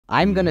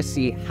I'm gonna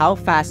see how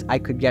fast I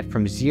could get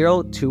from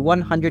 0 to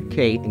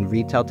 100K in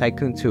Retail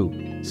Tycoon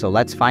 2. So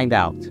let's find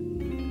out.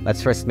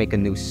 Let's first make a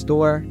new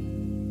store.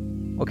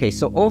 Okay,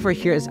 so over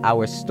here is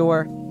our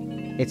store.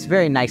 It's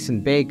very nice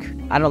and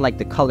big. I don't like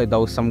the color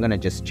though, so I'm gonna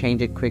just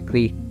change it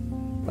quickly.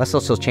 Let's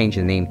also change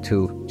the name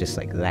too, just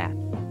like that.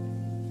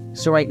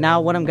 So right now,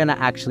 what I'm gonna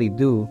actually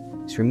do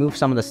is remove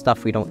some of the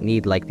stuff we don't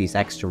need, like these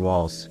extra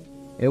walls.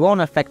 It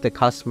won't affect the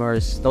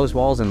customers. Those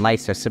walls and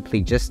lights are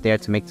simply just there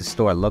to make the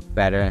store look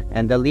better,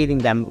 and deleting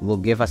them will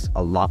give us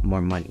a lot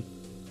more money.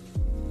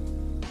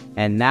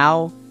 And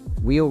now,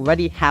 we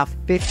already have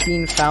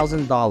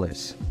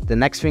 $15,000. The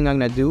next thing I'm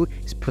gonna do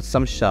is put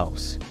some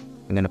shelves.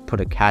 I'm gonna put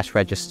a cash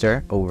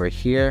register over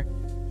here,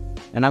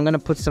 and I'm gonna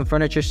put some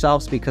furniture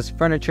shelves because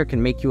furniture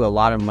can make you a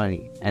lot of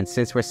money. And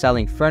since we're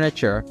selling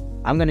furniture,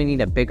 I'm gonna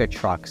need a bigger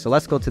truck. So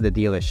let's go to the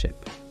dealership.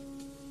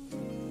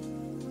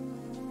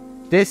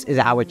 This is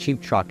our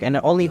cheap truck, and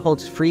it only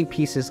holds 3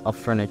 pieces of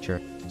furniture.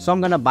 So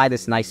I'm gonna buy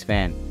this nice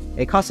van.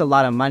 It costs a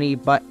lot of money,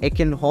 but it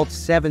can hold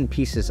 7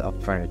 pieces of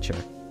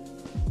furniture.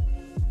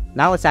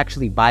 Now let's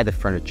actually buy the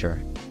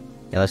furniture.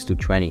 Yeah, let's do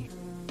 20.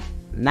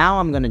 Now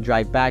I'm gonna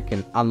drive back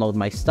and unload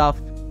my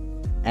stuff.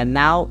 And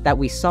now that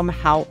we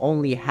somehow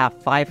only have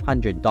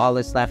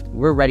 $500 left,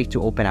 we're ready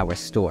to open our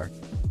store.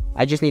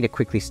 I just need to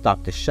quickly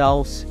stock the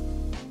shelves.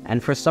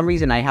 And for some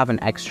reason I have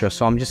an extra,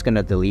 so I'm just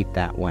gonna delete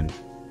that one.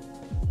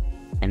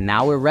 And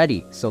now we're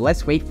ready, so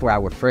let's wait for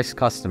our first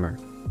customer.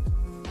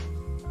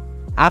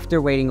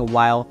 After waiting a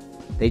while,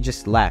 they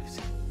just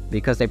left,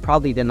 because they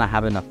probably did not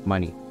have enough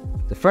money.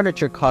 The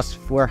furniture cost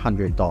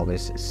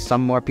 $400.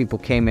 Some more people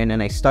came in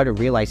and I started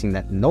realizing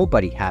that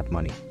nobody had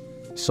money.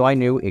 So I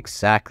knew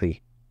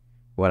exactly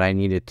what I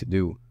needed to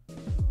do.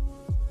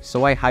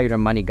 So I hired a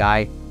money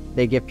guy.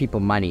 They give people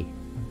money.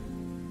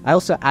 I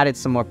also added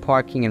some more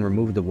parking and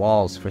removed the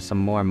walls for some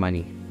more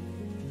money.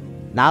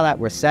 Now that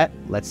we're set,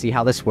 let's see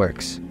how this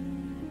works.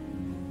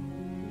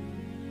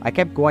 I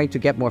kept going to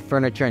get more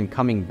furniture and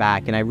coming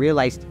back, and I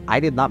realized I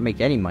did not make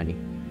any money.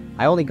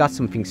 I only got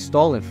something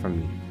stolen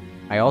from me.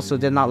 I also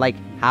did not like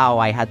how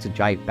I had to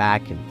drive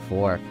back and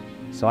forth,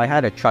 so I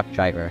had a truck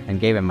driver and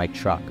gave him my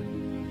truck.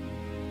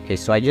 Okay,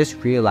 so I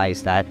just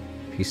realized that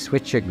if you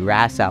switch your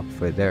grass out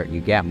for dirt,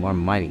 you get more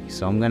money,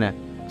 so I'm gonna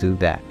do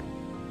that.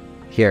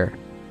 Here,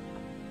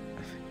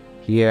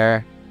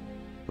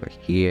 over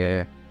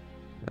here,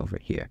 over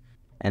here.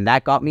 And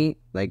that got me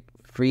like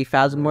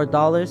 $3,000 more.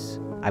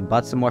 I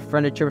bought some more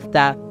furniture with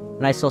that,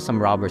 and I saw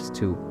some robbers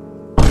too.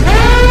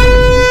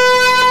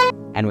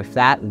 And with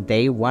that,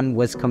 day 1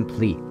 was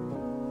complete.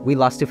 We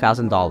lost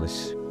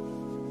 $2,000.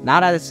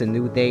 Now that it's a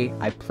new day,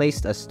 I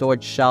placed a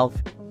storage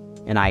shelf,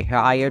 and I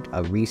hired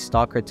a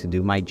restocker to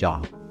do my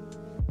job.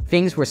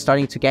 Things were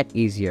starting to get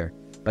easier,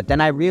 but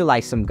then I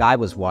realized some guy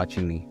was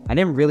watching me. I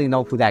didn't really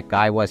know who that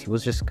guy was, he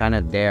was just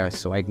kinda there,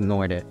 so I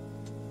ignored it.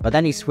 But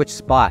then he switched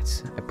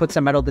spots. I put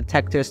some metal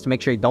detectors to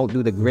make sure he don't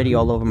do the gritty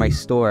all over my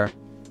store,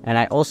 and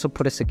I also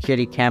put a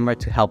security camera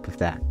to help with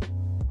that.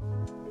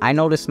 I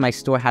noticed my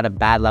store had a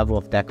bad level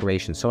of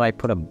decoration, so I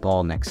put a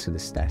ball next to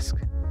this desk.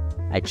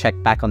 I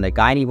checked back on the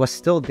guy and he was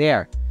still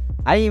there.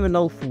 I didn't even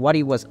know what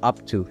he was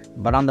up to,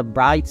 but on the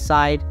bright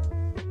side,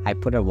 I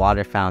put a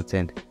water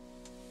fountain.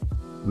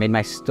 Made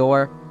my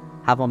store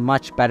have a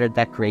much better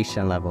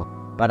decoration level,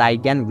 but I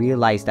again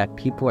realized that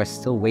people are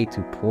still way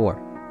too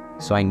poor,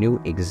 so I knew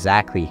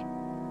exactly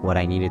what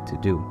I needed to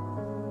do.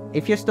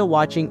 If you're still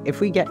watching,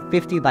 if we get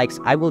 50 likes,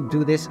 I will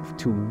do this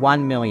to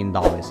 $1 million.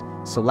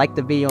 So like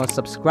the video and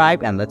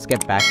subscribe, and let's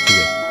get back to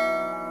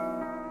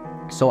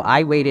it. So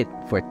I waited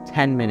for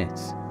 10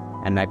 minutes,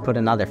 and I put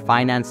another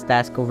finance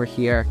desk over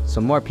here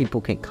so more people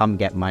can come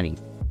get money.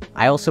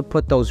 I also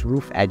put those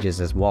roof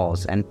edges as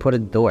walls and put a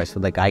door so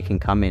the guy can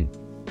come in.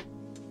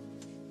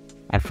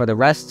 And for the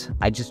rest,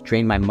 I just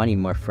drained my money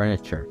more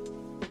furniture.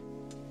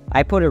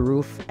 I put a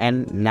roof,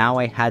 and now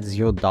I had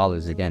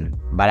 $0 again,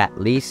 but at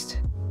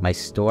least my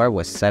store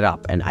was set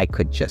up and I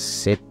could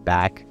just sit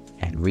back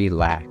and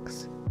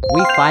relax.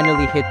 We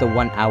finally hit the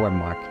 1 hour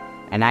mark,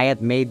 and I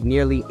had made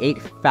nearly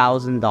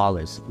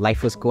 $8,000.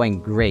 Life was going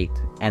great,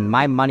 and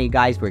my money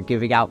guys were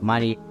giving out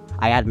money.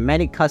 I had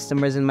many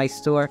customers in my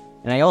store,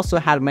 and I also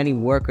had many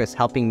workers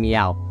helping me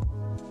out.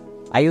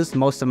 I used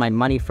most of my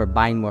money for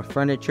buying more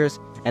furnitures,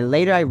 and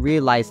later I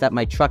realized that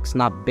my truck's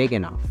not big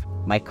enough.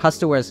 My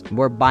customers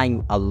were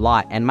buying a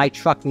lot, and my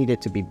truck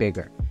needed to be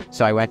bigger.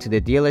 So I went to the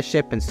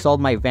dealership and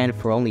sold my van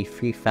for only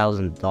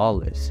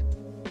 $3,000.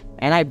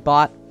 And I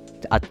bought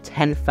a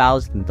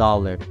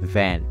 $10,000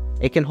 van.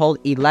 It can hold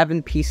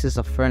 11 pieces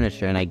of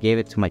furniture, and I gave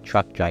it to my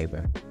truck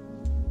driver.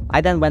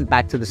 I then went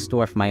back to the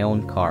store with my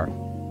own car.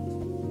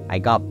 I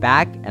got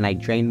back and I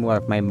drained more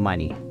of my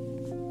money.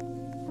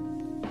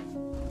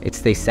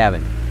 It's day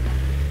 7.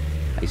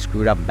 I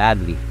screwed up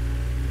badly.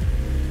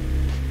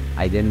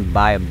 I didn't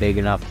buy a big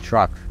enough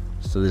truck,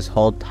 so this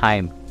whole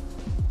time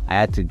I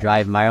had to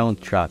drive my own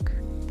truck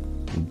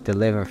and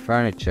deliver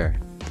furniture.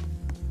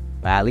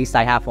 But at least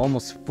I have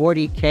almost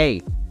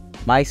 40K.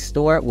 My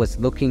store was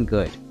looking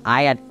good.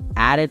 I had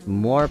added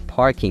more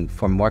parking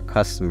for more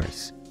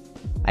customers.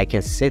 I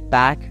can sit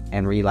back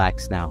and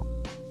relax now.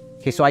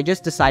 Okay, so I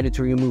just decided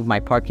to remove my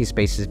parking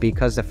spaces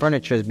because the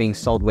furniture is being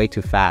sold way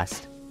too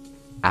fast.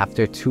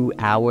 After 2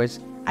 hours,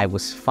 I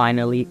was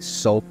finally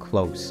so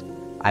close.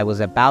 I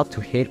was about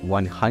to hit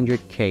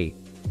 100K.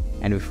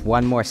 And with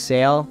one more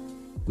sale,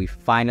 we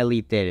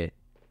finally did it.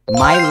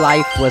 My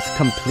life was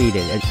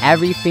completed and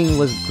everything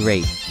was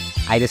great.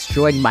 I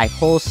destroyed my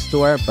whole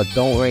store, but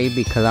don't worry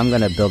because I'm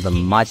gonna build a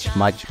much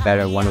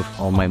better one with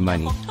all my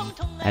money.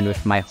 And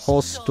with my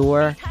whole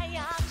store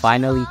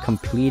finally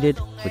completed,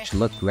 which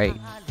looked great,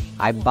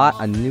 I bought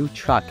a new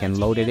truck and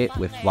loaded it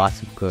with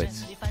lots of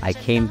goods. I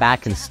came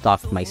back and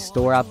stocked my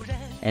store up,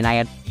 and I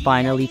had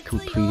finally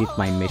completed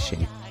my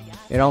mission.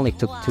 It only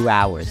took 2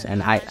 hours,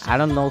 and I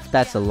don't know if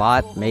that's a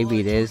lot, maybe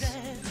it is.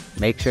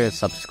 Make sure to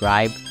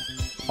subscribe.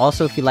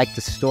 Also, if you like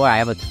the store, I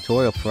have a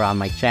tutorial for on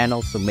my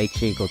channel, so make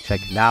sure you go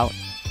check it out.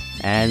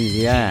 And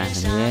yeah.